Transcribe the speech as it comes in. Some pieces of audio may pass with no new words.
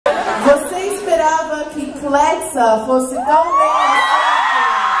Clexa for se tão bem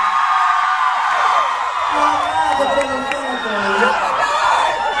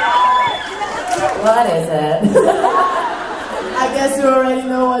What is it? I guess you already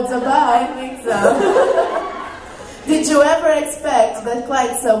know what's about. I think so. Did you ever expect that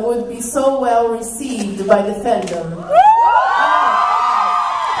Clexa would be so well received by the fandom?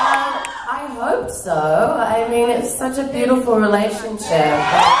 I hope so. I mean, it's such a beautiful relationship.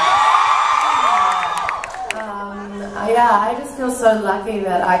 Yeah, I just feel so lucky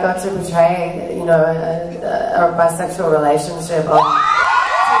that I got to portray, you know, a bisexual relationship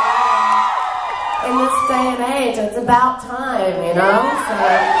in this day and age. It's about time, you know? So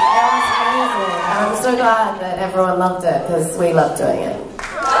that was amazing. And I'm so glad that everyone loved it, because we love doing it.